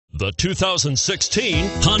The 2016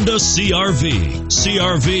 Honda CR-V.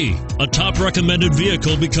 CR-V, a top recommended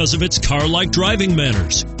vehicle because of its car-like driving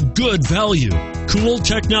manners, good value, cool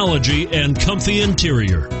technology, and comfy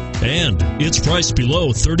interior. And it's priced below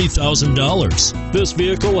 $30,000. This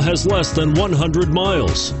vehicle has less than 100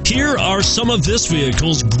 miles. Here are some of this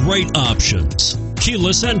vehicle's great options: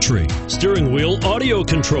 keyless entry, steering wheel audio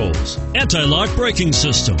controls, anti-lock braking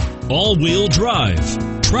system, all-wheel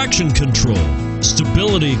drive, traction control,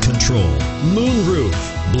 stability control, moonroof,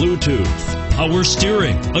 Bluetooth, power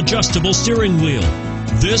steering, adjustable steering wheel.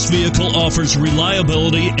 This vehicle offers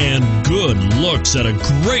reliability and good looks at a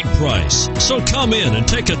great price. So come in and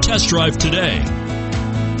take a test drive today.